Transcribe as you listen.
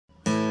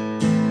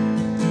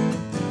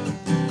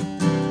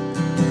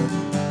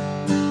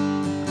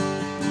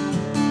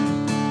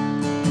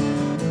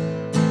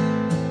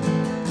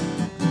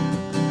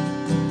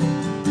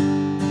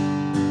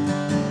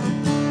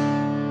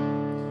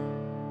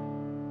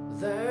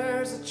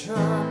There's a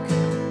truck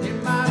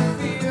in my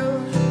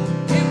field,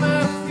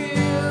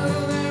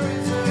 there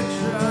is a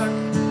truck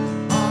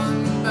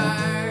on the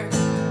back.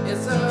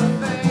 It's a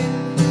thing,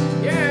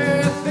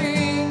 yeah, a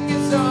thing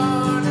is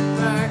on the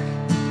back.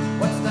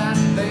 What's that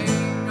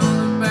thing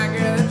on the back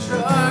of the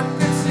truck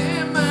that's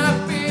in my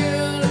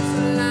field? It's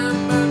a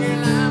lime buggy,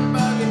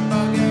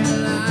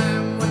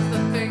 lime. What's the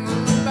thing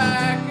on the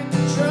back of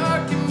the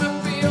truck in my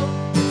field?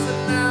 It's a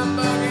lime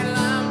buggy,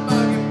 lime.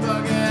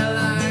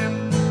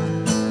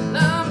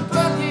 Lime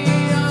buggy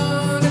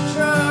on a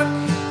truck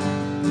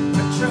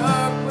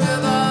with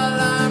a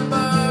lime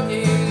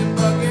buggy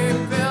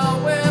filled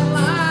with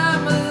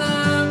lime, a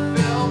lime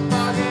filled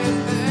buggy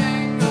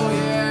thing. Oh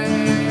yeah,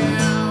 yeah,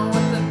 yeah.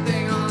 What's the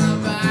thing on the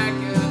back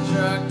of the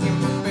truck in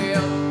my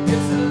field?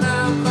 It's a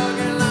lime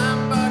buggy,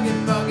 lime.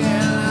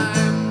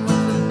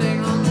 What's the thing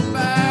on the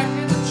back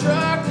of the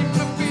truck in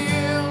my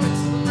field?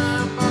 It's a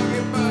lime buggy,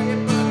 lime.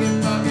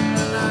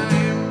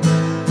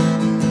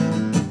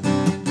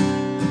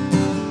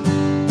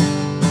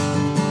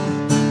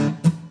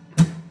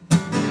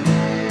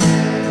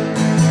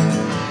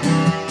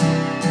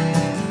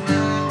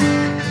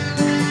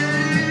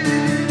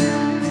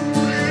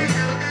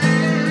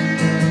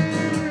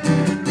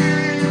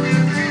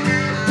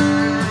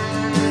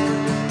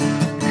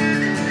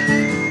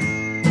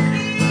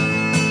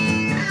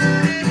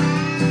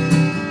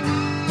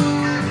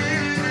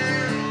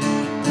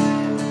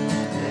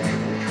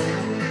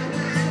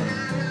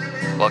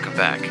 Welcome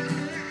back.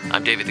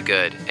 I'm David the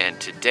Good, and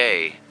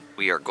today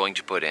we are going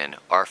to put in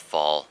our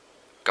fall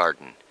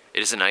garden.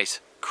 It is a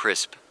nice,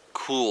 crisp,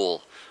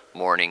 cool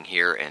morning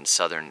here in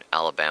southern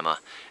Alabama,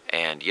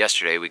 and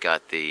yesterday we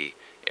got the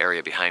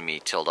area behind me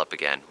tilled up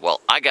again.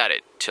 Well, I got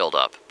it tilled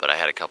up, but I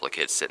had a couple of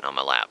kids sitting on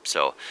my lap,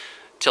 so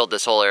tilled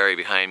this whole area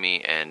behind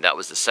me, and that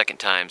was the second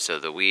time, so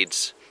the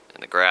weeds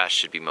and the grass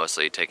should be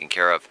mostly taken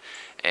care of,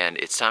 and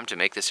it's time to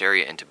make this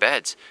area into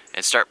beds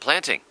and start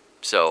planting.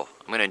 So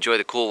I'm going to enjoy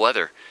the cool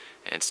weather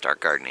and start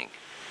gardening.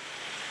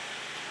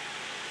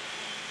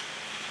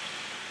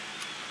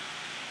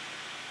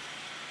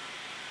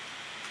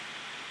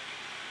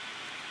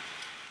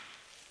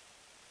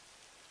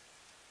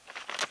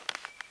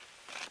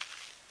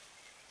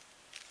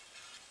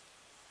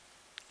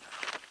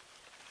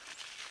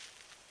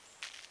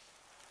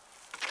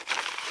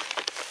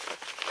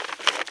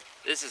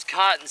 This is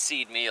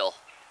cottonseed meal.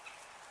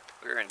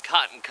 We're in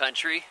cotton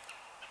country,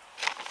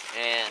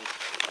 and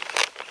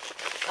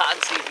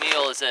cottonseed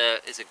meal is a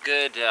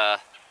good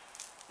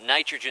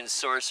nitrogen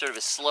source, sort of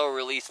a slow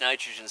release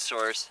nitrogen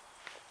source.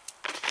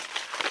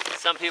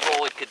 Some people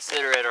would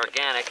consider it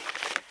organic,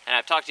 and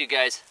I've talked to you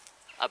guys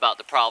about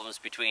the problems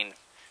between,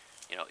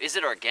 is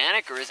it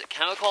organic or is it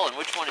chemical, and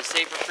which one is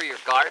safer for your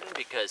garden,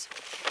 because,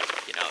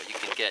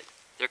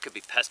 there could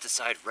be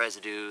pesticide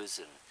residues,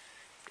 and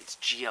it's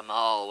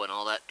GMO and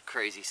all that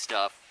crazy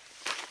stuff,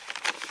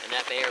 and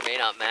that may or may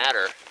not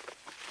matter,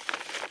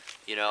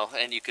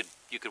 and you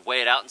could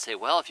weigh it out and say,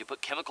 well, if you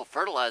put chemical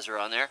fertilizer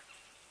on there,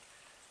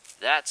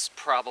 that's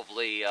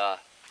probably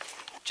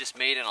just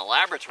made in a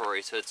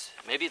laboratory, so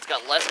maybe it's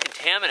got less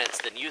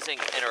contaminants than using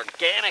an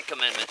organic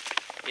amendment.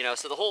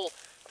 So the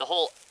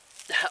whole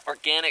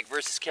organic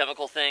versus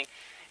chemical thing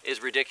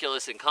is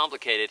ridiculous and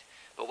complicated.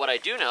 But what I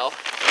do know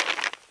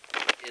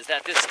is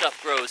that this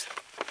stuff grows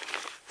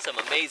some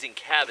amazing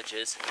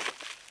cabbages,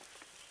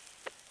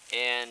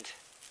 and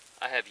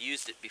I have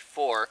used it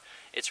before.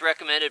 It's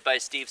recommended by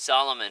Steve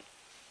Solomon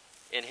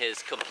in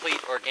his Complete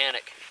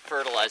Organic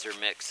Fertilizer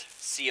Mix,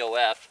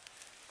 COF,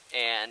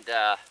 and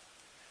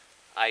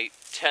I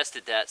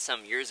tested that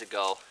some years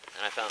ago,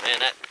 and I found, man,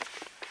 that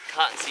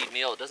cottonseed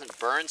meal, it doesn't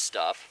burn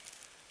stuff,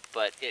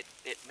 but it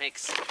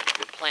makes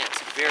your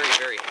plants very,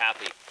 very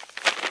happy.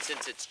 And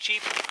since it's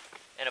cheap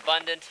and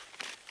abundant,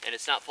 and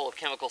it's not full of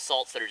chemical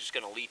salts that are just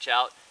going to leach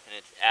out, and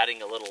it's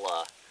adding a little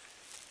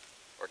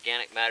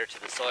organic matter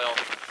to the soil,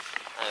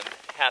 I'm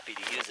happy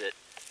to use it,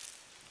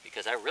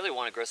 because I really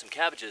want to grow some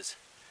cabbages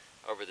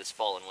over this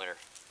fall and winter.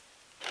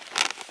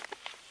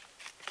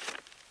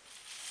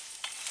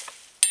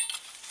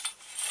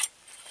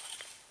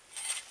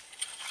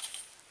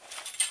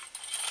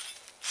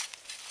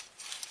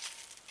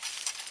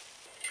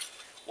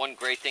 One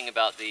great thing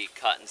about the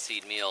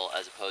cottonseed meal,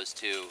 as opposed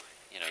to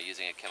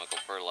using a chemical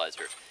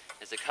fertilizer,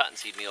 is the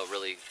cottonseed meal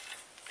really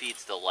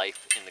feeds the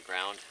life in the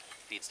ground,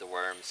 feeds the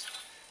worms,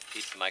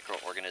 feeds the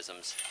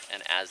microorganisms,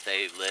 and as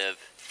they live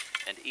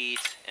and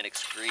eat and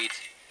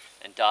excrete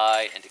and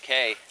die and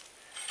decay,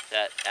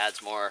 that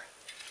adds more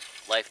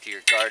life to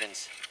your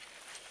gardens.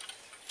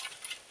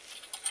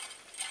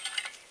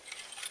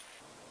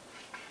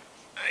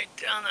 Right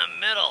down the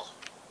middle.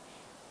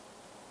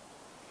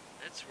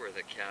 That's where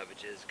the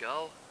cabbages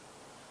go.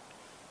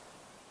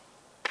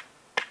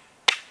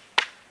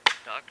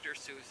 Dr.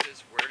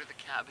 Seuss's Where Do the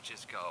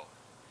Cabbages Go?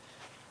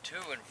 To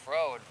and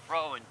fro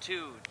and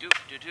two, doop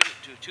to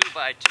doop to 2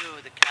 by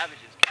 2. The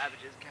cabbages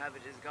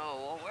go.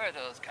 Well, where do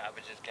those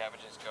cabbages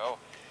go?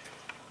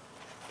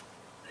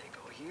 They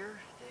go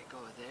here, they go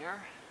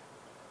there.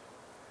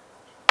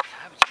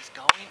 Cabbages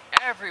going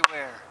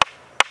everywhere.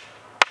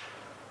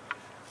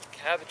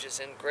 Cabbages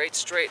in great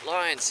straight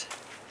lines.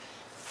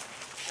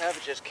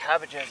 Cabbages,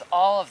 cabbages,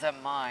 all of them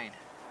mine.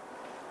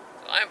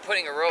 So I'm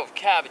putting a row of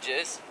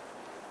cabbages,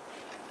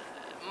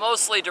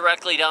 mostly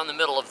directly down the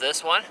middle of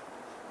this one.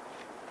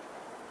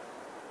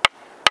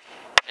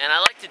 And I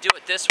like to do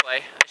it this way.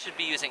 I should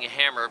be using a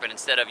hammer, but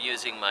instead of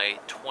using my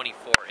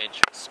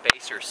 24-inch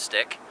spacer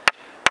stick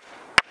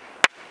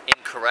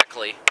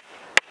incorrectly.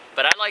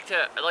 But I like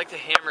to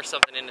hammer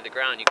something into the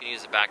ground. You can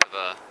use the back of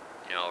a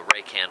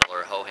rake handle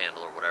or a hoe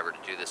handle or whatever to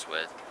do this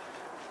with.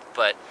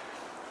 But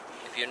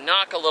if you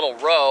knock a little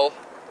row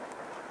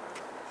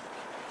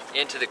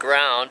into the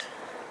ground,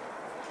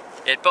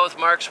 it both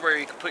marks where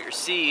you can put your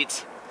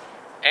seeds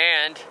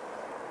and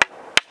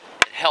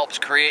it helps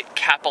create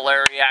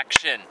capillary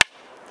action.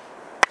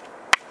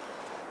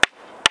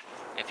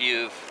 If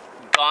you've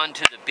gone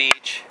to the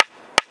beach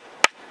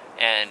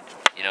and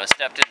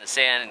stepped in the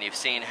sand and you've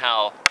seen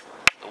how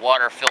the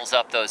water fills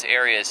up those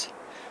areas,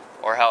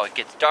 or how it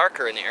gets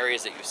darker in the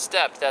areas that you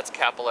stepped, that's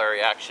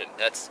capillary action.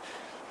 That's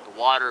the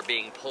water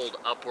being pulled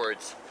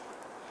upwards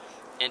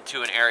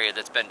into an area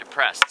that's been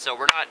depressed. So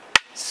we're not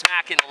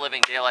smacking the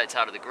living daylights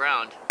out of the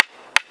ground,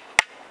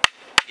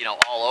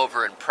 all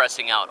over and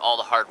pressing out all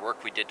the hard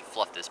work we did to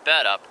fluff this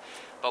bed up,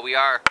 but we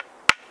are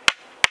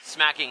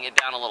smacking it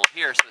down a little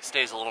here so it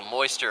stays a little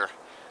moist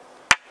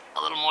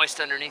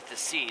underneath the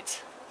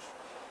seeds.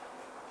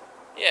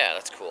 Yeah,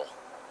 that's cool.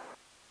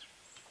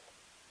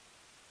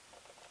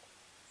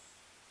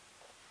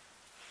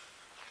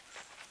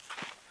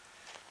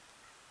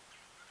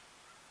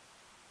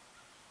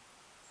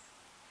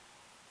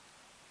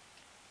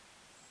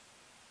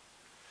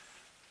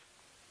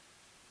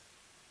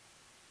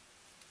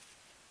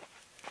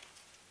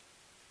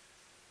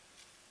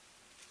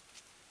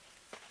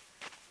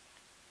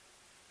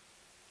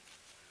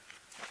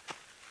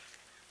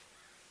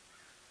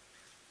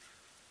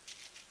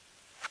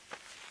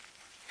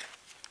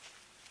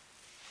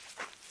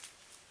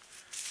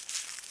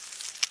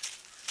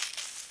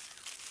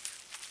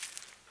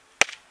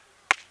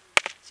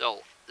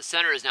 So the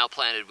center is now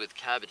planted with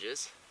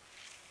cabbages,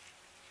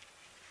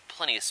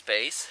 plenty of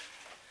space,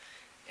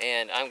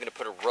 and I'm going to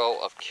put a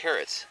row of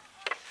carrots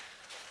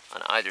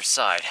on either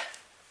side,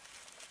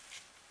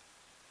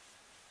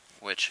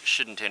 which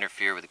shouldn't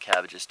interfere with the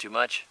cabbages too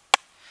much.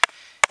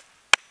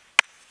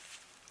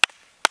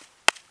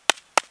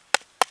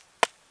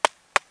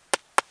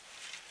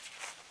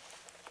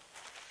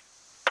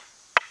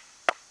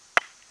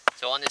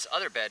 So on this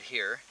other bed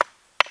here,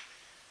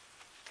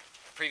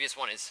 the previous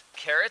one is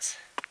carrots.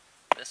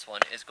 This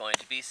one is going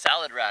to be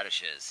salad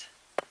radishes.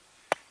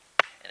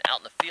 And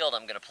out in the field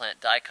I'm going to plant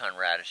daikon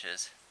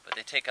radishes, but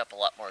they take up a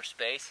lot more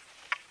space.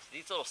 So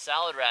these little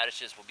salad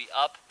radishes will be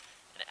up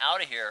and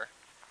out of here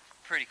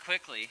pretty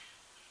quickly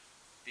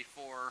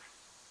before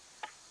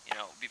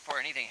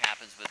anything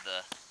happens with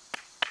the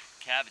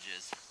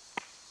cabbages.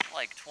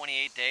 Like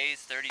 28 days,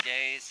 30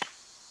 days,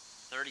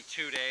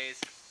 32 days.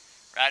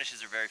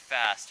 Radishes are very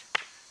fast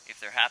if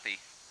they're happy.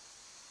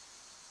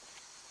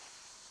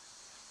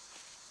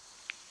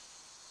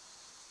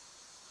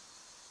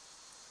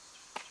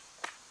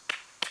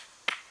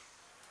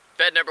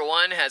 Bed number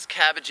 1 has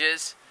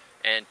cabbages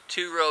and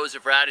 2 rows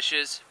of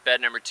radishes.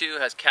 Bed number 2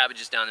 has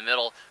cabbages down the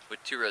middle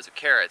with 2 rows of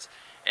carrots.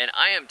 And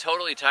I am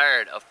totally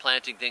tired of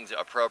planting things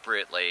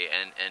appropriately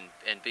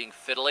and being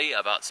fiddly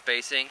about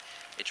spacing.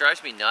 It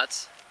drives me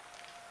nuts.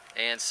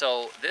 And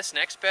so this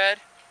next bed,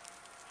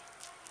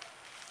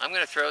 I'm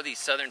going to throw these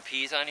southern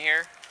peas on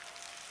here.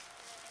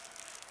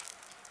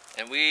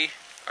 And we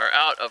are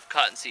out of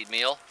cottonseed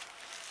meal,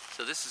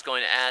 so this is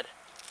going to add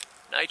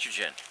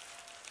nitrogen.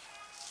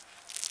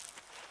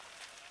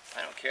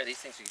 I don't care, these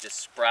things you can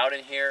just sprout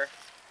in here.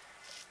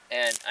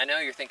 And I know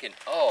you're thinking,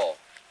 oh,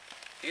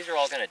 these are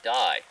all going to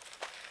die.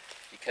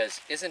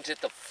 Because isn't it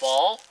the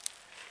fall?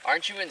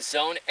 Aren't you in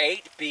zone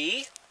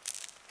 8B?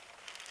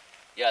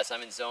 Yes,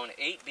 I'm in zone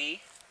 8B,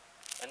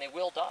 and they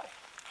will die.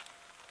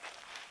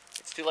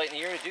 It's too late in the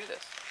year to do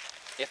this.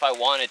 If I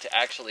wanted to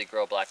actually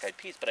grow black-eyed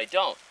peas, but I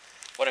don't.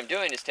 What I'm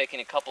doing is taking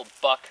a couple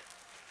buck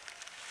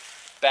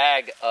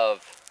bag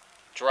of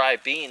dry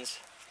beans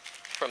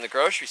from the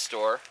grocery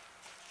store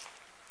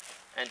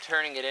and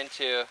turning it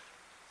into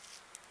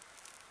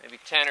maybe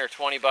 10 or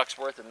 20 bucks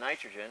worth of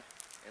nitrogen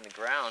in the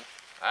ground.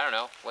 I don't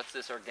know, what's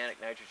this organic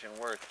nitrogen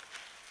worth?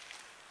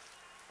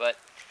 But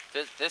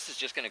this is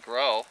just going to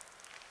grow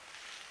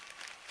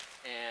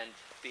and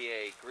be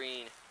a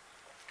green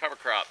cover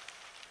crop.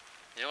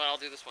 You know what, I'll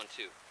do this one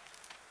too.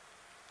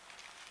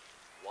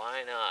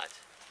 Why not?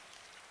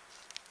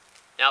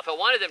 Now if I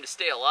wanted them to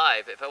stay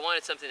alive, if I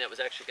wanted something that was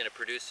actually going to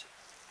produce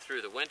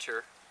through the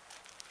winter,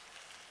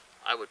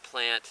 I would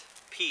plant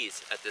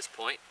peas at this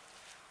point,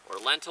 or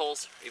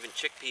lentils, even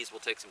chickpeas will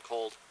take some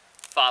cold,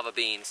 fava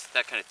beans,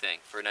 that kind of thing,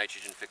 for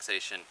nitrogen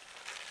fixation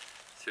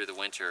through the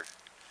winter.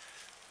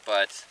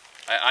 But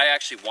I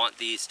actually want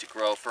these to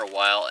grow for a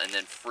while and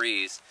then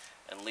freeze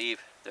and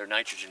leave their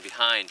nitrogen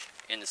behind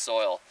in the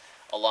soil,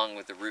 along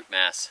with the root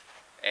mass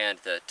and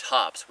the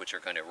tops, which are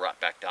going to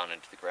rot back down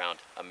into the ground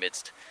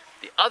amidst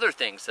the other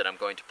things that I'm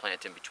going to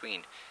plant in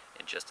between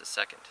in just a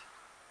second.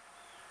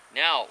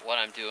 Now what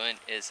I'm doing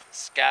is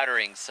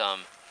scattering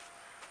some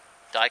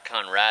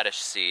daikon radish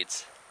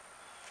seeds.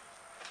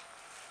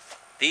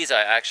 These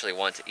I actually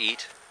want to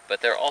eat,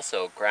 but they're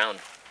also ground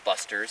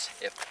busters.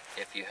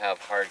 If you have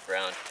hard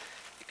ground,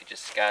 you could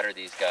just scatter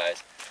these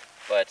guys.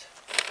 But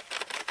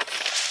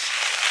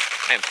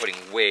I am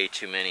putting way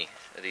too many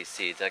of these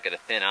seeds. I gotta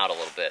thin out a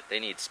little bit. They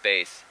need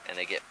space and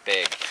they get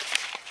big. So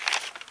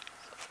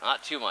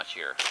not too much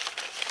here.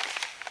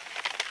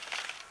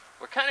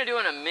 We're kind of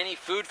doing a mini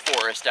food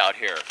forest out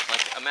here.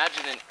 Like,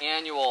 imagine an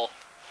annual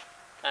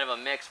kind of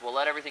a mix. We'll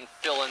let everything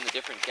fill in the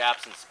different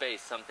gaps in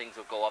space. Some things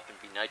will go up and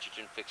be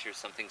nitrogen fixtures,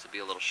 some things will be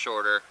a little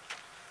shorter.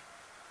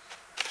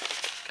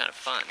 It's kind of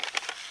fun.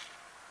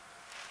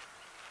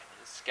 I'll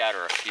just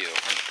scatter a few.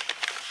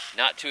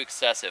 Not too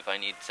excessive. I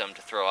need some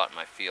to throw out in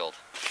my field.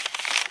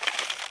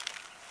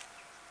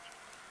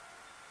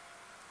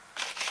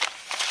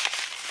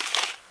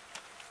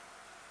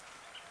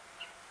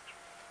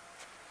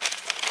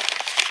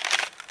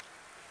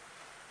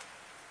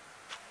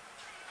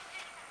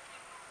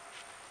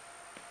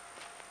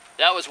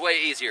 That was way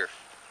easier.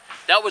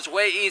 That was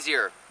way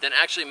easier than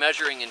actually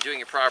measuring and doing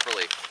it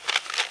properly.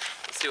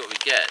 Let's see what we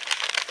get.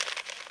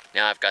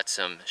 Now I've got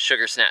some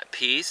sugar snap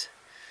peas,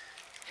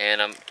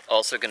 and I'm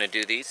also going to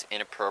do these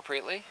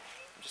inappropriately.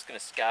 I'm just going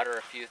to scatter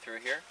a few through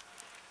here.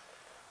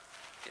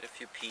 Get a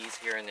few peas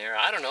here and there.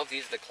 I don't know if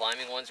these are the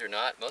climbing ones or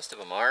not. Most of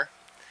them are.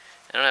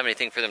 I don't have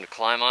anything for them to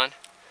climb on.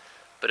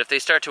 But if they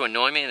start to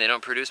annoy me and they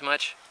don't produce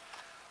much,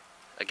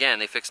 again,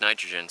 they fix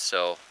nitrogen,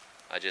 so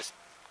I just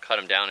cut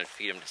them down and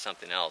feed them to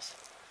something else.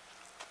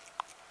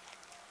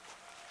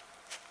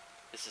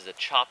 This is a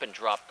chop and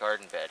drop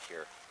garden bed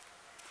here.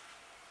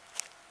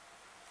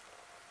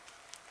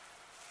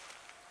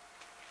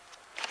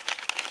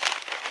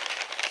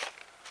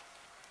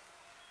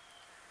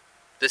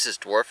 This is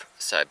dwarf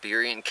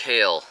Siberian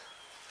kale,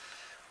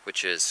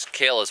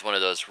 kale is one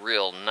of those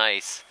real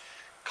nice,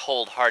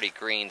 cold, hardy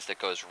greens that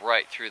goes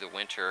right through the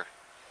winter.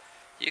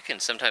 You can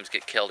sometimes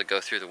get kale to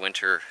go through the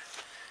winter,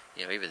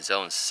 you know, even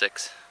zone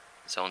 6.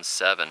 Zone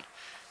 7.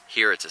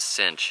 Here it's a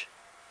cinch.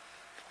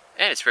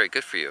 And it's very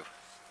good for you.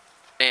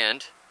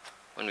 And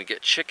when we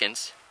get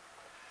chickens,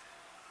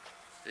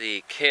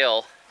 the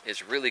kale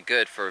is really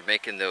good for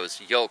making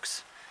those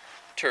yolks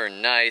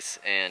turn nice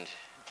and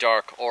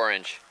dark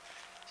orange.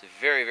 It's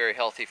very, very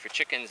healthy for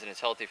chickens, and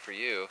it's healthy for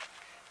you.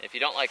 And if you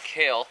don't like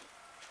kale,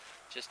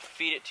 just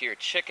feed it to your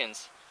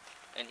chickens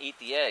and eat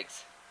the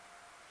eggs.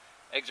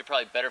 Eggs are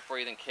probably better for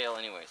you than kale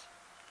anyways.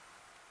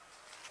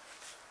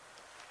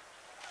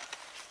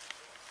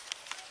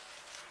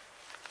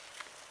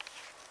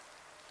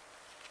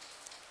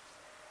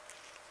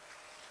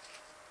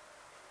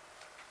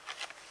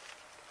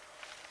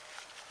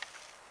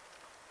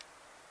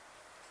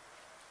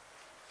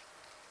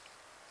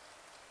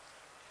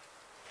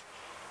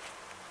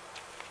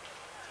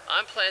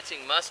 I'm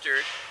planting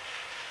mustard,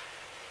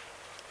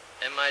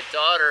 and my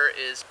daughter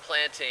is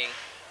planting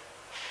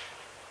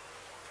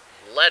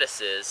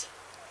lettuces.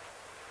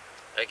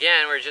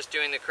 Again, we're just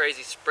doing the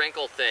crazy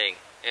sprinkle thing,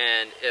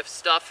 and if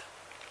stuff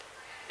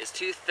is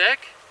too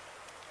thick,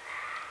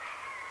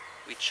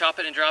 we chop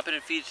it and drop it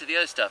and feed it to the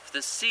other stuff.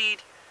 The seed,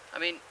 I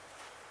mean,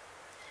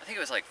 I think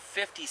it was like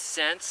 50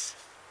 cents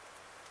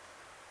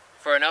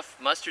for enough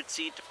mustard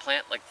seed to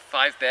plant like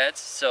 5 beds,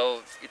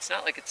 so it's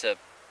not like it's a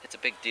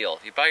big deal.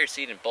 If you buy your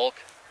seed in bulk,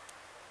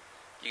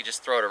 you can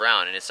just throw it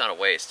around and it's not a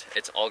waste.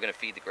 It's all going to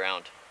feed the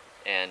ground,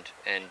 and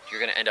you're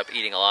going to end up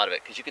eating a lot of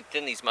it, because you can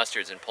thin these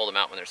mustards and pull them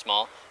out when they're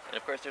small. And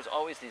of course there's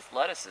always these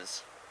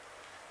lettuces,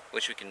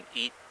 which we can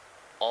eat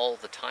all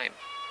the time,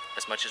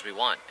 as much as we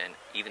want, and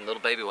even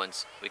little baby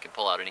ones we can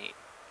pull out and eat.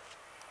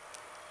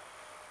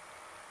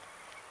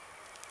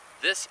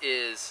 This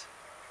is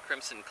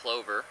crimson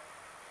clover,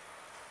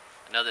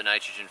 another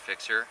nitrogen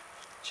fixer,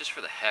 just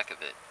for the heck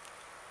of it.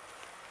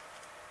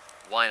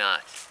 Why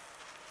not?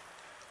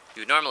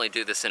 You would normally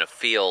do this in a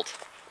field,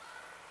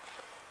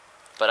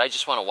 but I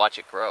just want to watch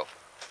it grow,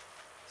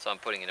 so I'm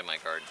putting it in my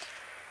garden.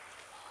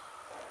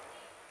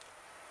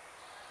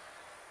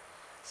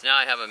 So now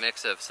I have a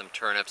mix of some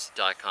turnips,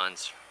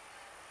 daikons,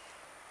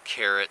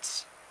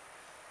 carrots,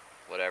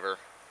 whatever.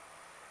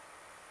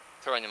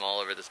 Throwing them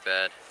all over this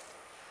bed.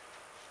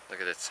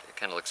 Look at this, it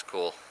kind of looks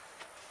cool.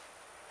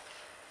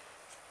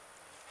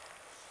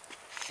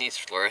 These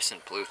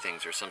fluorescent blue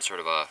things are some sort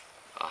of a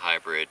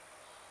hybrid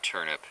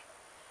turnip.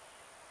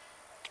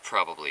 It's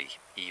probably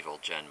evil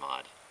Gen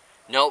Mod.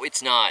 No,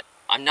 it's not.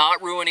 I'm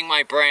not ruining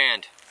my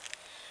brand.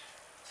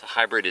 So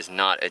hybrid is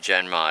not a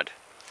Gen Mod.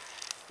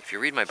 If you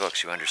read my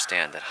books, you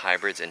understand that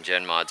hybrids and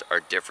Gen Mods are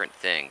different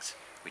things.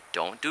 We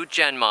don't do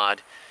Gen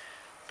Mod,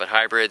 but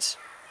hybrids,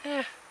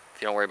 if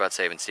you don't worry about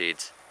saving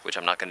seeds, which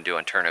I'm not going to do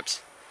on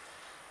turnips,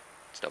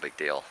 it's no big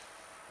deal.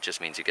 It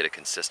just means you get a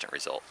consistent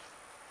result.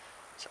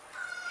 So,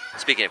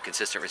 speaking of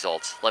consistent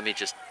results, let me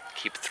just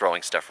keep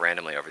throwing stuff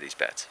randomly over these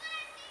beds.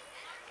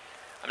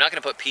 I'm not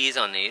going to put peas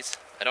on these.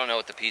 I don't know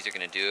what the peas are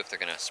going to do, if they're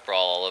going to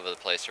sprawl all over the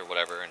place or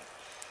whatever. And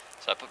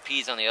so I put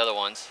peas on the other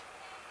ones.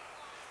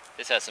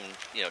 This has some,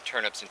 you know,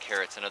 turnips and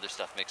carrots and other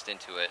stuff mixed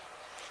into it.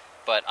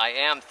 But I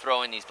am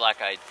throwing these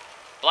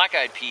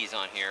black-eyed peas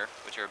on here,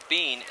 which are a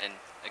bean, and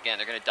again,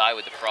 they're going to die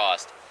with the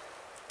frost.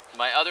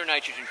 My other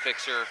nitrogen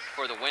fixer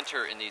for the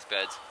winter in these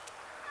beds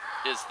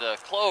is the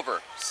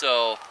clover.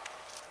 So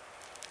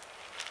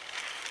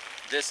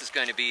this is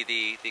going to be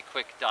the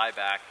quick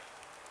dieback,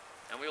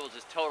 and we will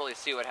just totally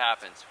see what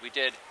happens. We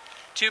did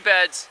 2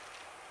 beds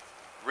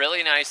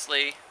really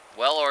nicely,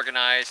 well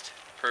organized,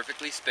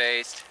 perfectly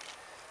spaced,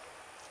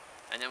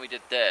 and then we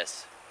did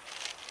this.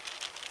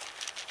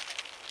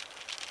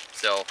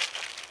 So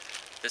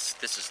this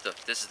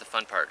is the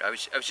fun part. I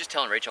was just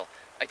telling Rachel,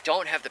 I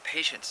don't have the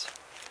patience.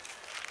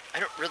 I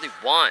don't really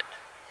want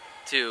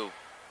to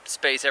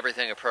space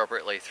everything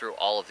appropriately through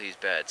all of these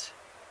beds.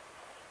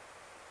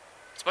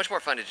 It's much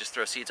more fun to just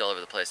throw seeds all over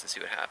the place and see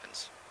what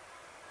happens.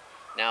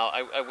 Now,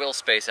 I will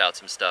space out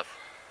some stuff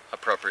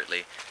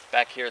appropriately.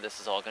 Back here, this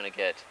is all going to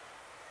get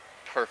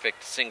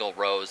perfect single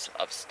rows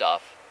of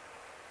stuff.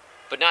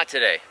 But not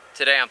today.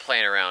 Today I'm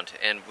playing around,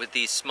 and with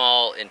these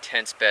small,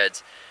 intense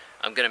beds,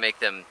 I'm going to make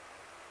them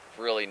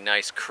really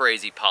nice,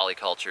 crazy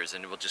polycultures,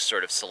 and we'll just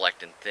sort of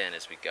select and thin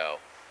as we go.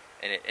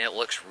 And it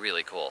looks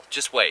really cool.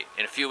 Just wait.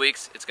 In a few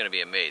weeks, it's going to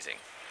be amazing.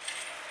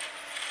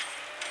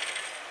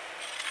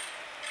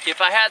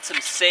 If I had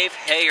some safe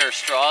hay or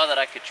straw that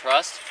I could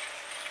trust,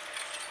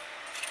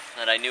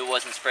 that I knew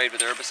wasn't sprayed with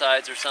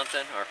herbicides or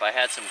something, or if I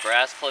had some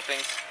grass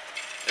clippings,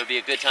 it would be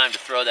a good time to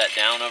throw that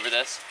down over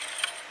this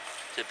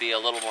to be a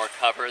little more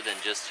cover than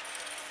just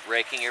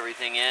raking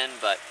everything in,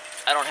 but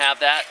I don't have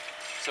that,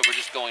 so we're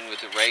just going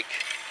with the rake.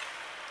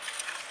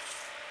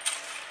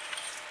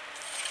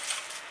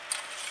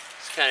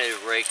 Just kind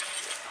of rake,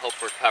 hope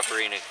we're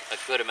covering a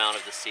good amount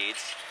of the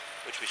seeds,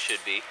 which we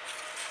should be.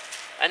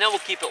 And then we'll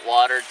keep it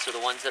watered, so the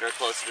ones that are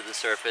closer to the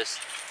surface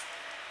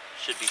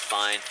should be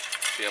fine,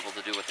 be able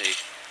to do what they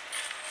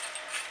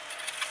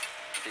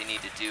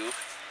need to do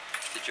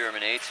to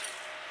germinate.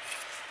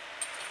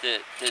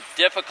 The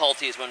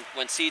difficulty is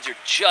when seeds are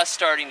just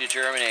starting to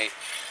germinate.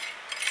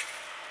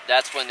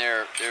 That's when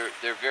they're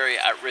very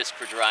at risk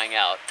for drying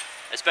out,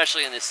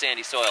 especially in this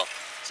sandy soil.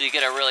 So you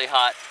get a really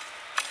hot,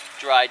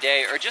 dry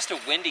day, or just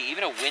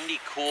even a windy,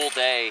 cool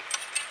day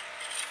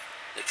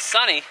that's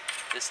sunny.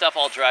 This stuff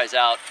all dries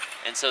out,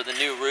 and so the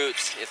new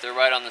roots, if they're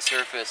right on the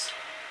surface,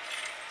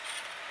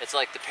 it's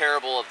like the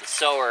parable of the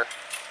sower,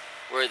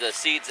 where the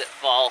seeds that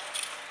fall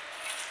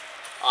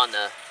on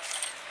the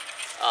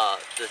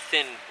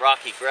thin,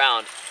 rocky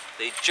ground,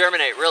 they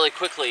germinate really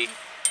quickly,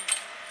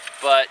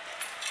 but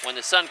when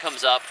the sun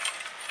comes up,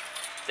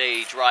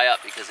 they dry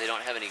up because they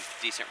don't have any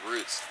decent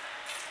roots.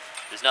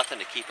 There's nothing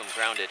to keep them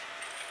grounded.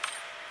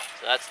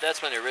 So that's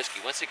when they're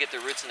risky. Once they get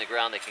their roots in the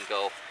ground, they can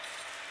go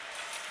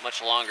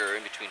much longer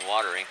in between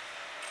watering.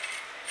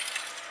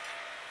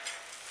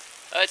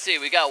 Let's see,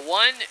 we got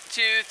 1,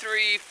 2,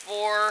 3,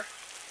 4,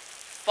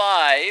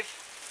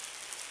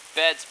 5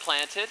 beds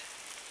planted.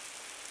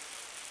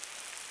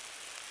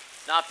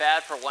 Not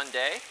bad for one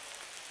day.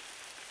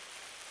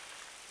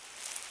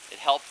 It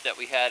helped that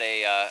we had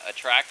a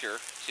tractor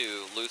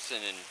to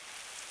loosen and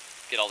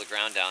get all the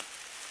ground down.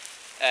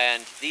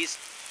 And these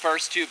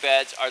first 2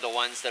 beds are the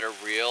ones that are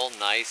real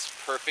nice,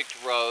 perfect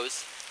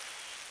rows,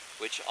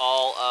 which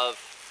all of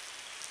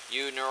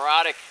you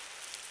neurotic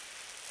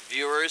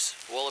viewers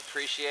will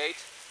appreciate.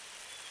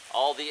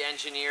 All the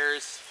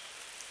engineers,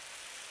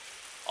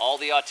 all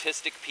the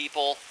autistic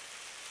people,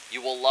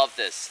 you will love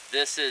this.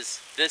 This is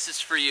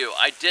for you.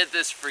 I did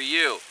this for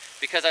you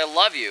because I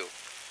love you.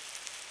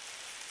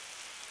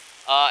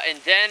 And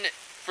then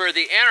for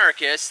the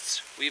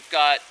anarchists, we've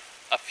got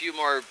a few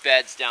more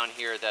beds down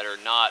here that are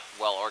not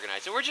well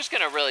organized. And we're just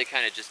going to really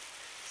kind of just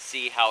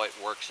see how it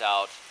works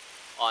out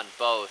on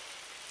both.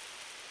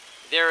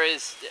 There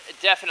is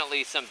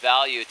definitely some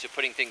value to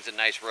putting things in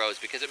nice rows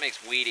because it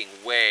makes weeding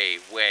way,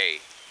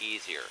 way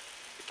easier.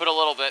 You put a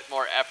little bit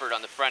more effort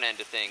on the front end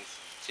of things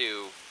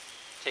to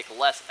take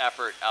less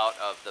effort out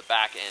of the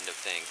back end of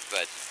things,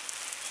 but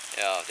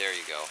oh, there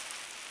you go.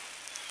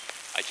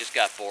 I just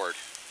got bored.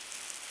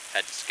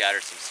 Had to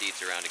scatter some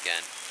seeds around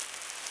again.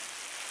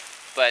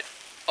 But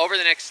over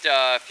the next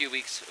few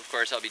weeks, of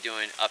course, I'll be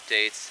doing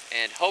updates,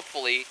 and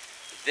hopefully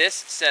this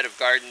set of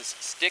gardens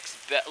sticks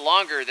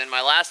longer than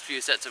my last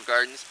few sets of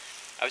gardens.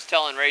 I was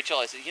telling Rachel,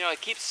 I said, you know, I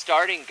keep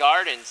starting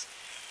gardens.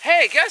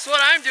 Hey, guess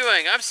what I'm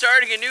doing? I'm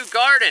starting a new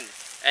garden,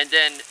 and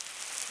then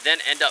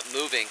end up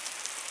moving.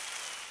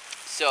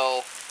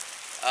 So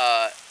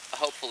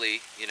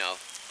hopefully, you know,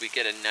 we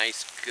get a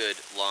nice, good,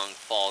 long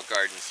fall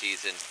garden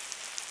season,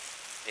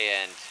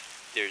 and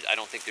I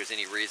don't think there's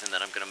any reason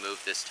that I'm going to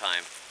move this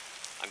time.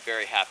 I'm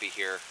very happy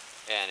here,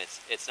 and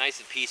it's nice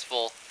and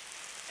peaceful,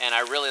 and I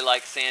really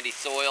like sandy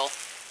soil,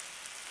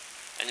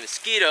 and the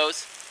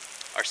mosquitoes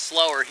are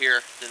slower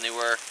here than they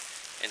were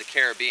in the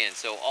Caribbean,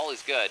 so all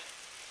is good.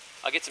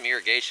 I'll get some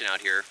irrigation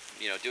out here.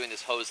 You know, doing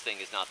this hose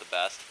thing is not the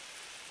best,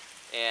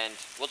 and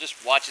we'll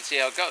just watch and see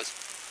how it goes.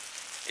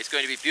 It's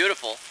going to be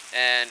beautiful,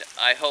 and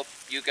I hope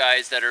you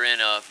guys that are in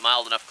a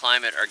mild enough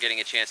climate are getting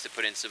a chance to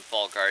put in some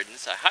fall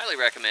gardens. I highly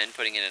recommend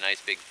putting in a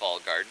nice big fall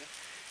garden.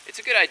 It's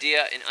a good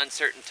idea in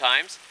uncertain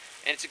times,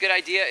 and it's a good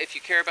idea if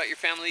you care about your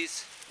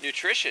family's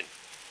nutrition.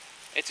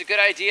 It's a good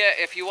idea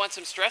if you want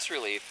some stress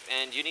relief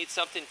and you need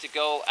something to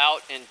go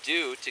out and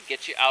do to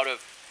get you out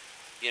of,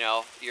 you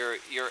know, your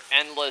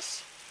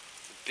endless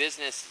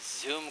business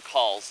Zoom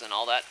calls and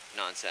all that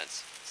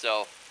nonsense.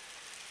 So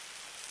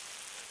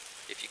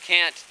if you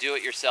can't do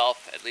it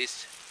yourself, at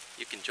least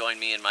you can join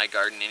me in my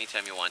garden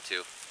anytime you want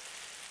to.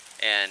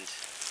 And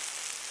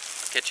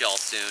I'll catch you all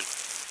soon.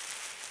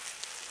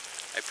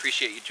 I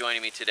appreciate you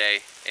joining me today,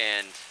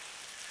 and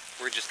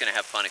we're just going to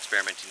have fun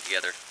experimenting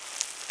together.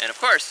 And of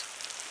course,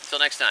 until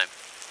next time,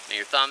 may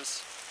your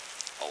thumbs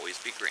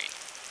always be green.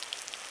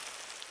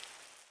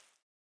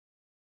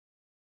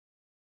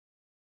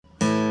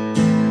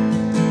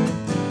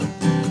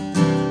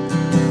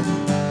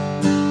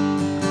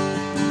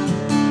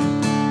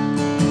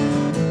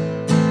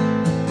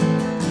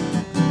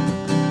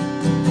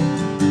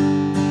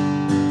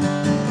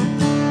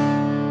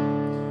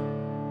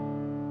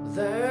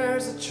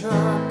 There's a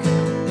truck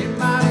in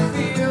my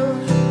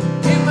field,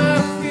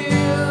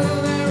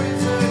 there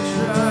is a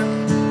truck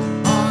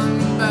on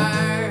the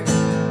back.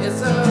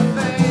 It's a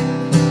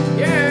thing,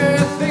 yeah,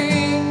 a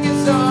thing,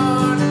 it's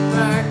on the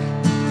back.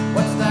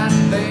 What's that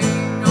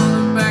thing on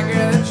the back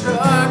of the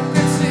truck?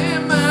 It's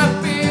in my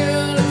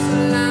field, it's a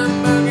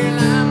lime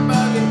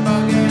buggy,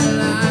 buggy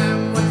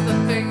lime. What's the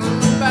thing on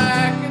the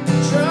back of the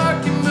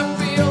truck in my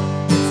field?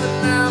 It's a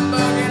lime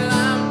buggy,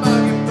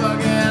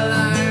 buggy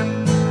lime.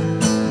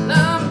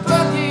 Lime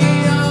buggy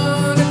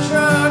on a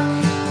truck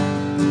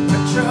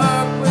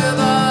with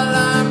a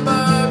lime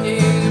buggy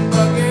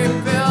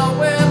filled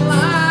with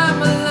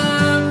lime, a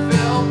lime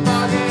filled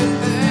buggy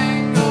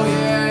thing. Oh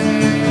yeah,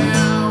 yeah,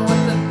 yeah.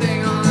 What's the thing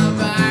on the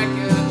back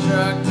of the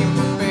truck in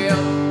my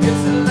field?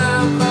 It's a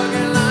lime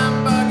buggy,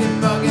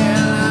 buggy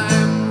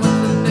lime.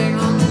 What's the thing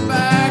on the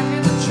back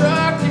of the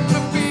truck in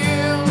my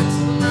field? It's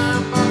a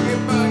lime buggy,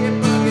 buggy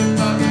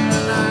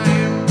lime.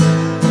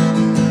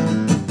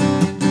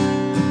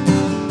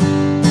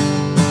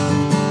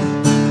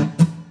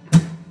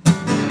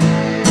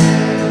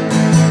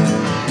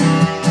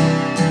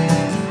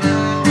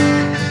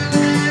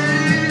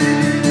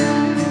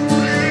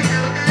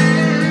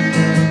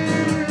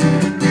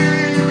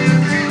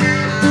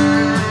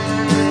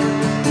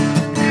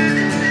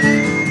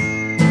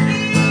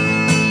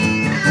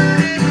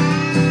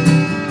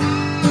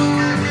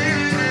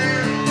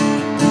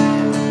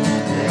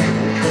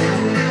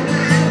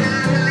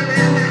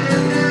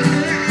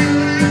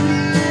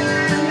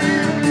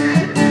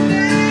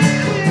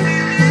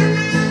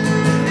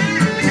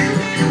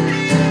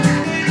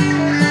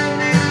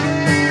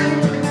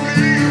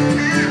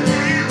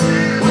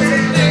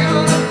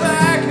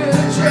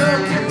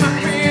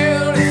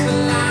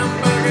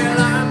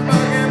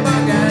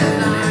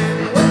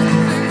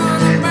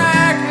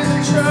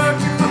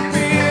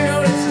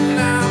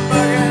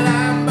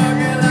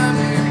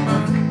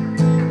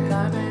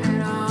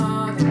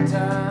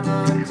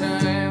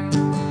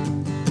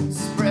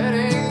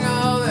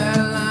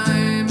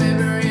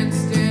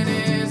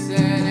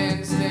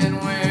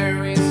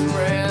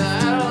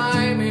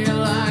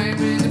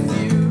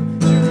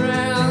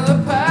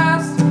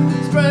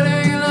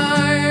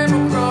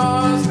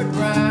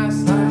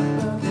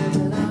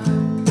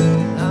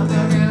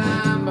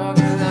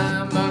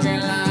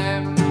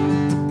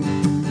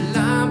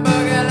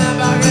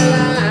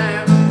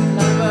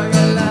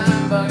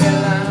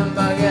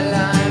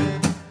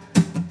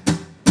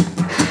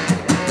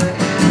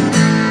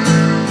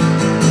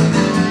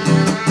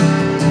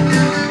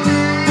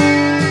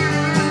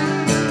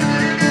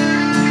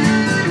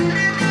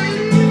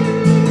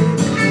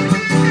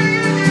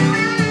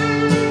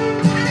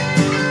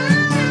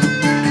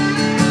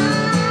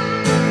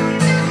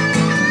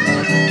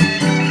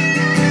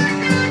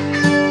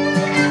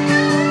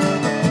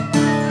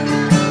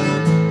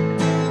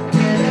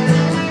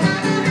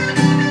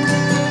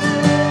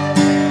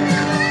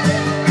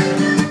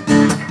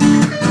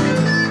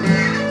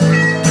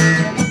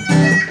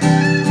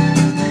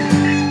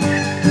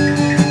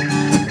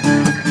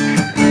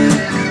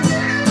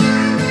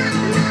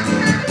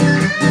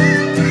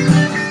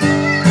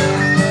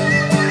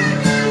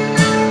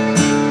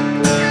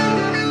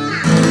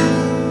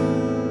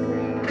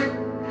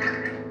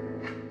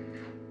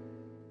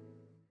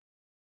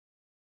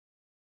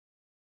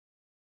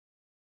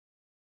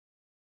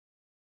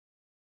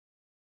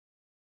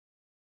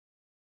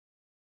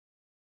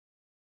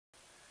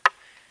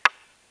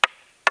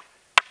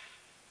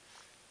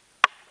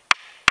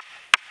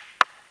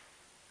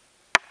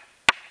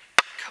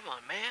 Come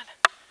on, man.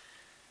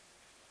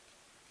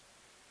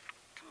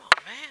 Come on,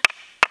 man.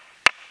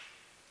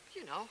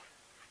 You know,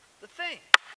 the thing.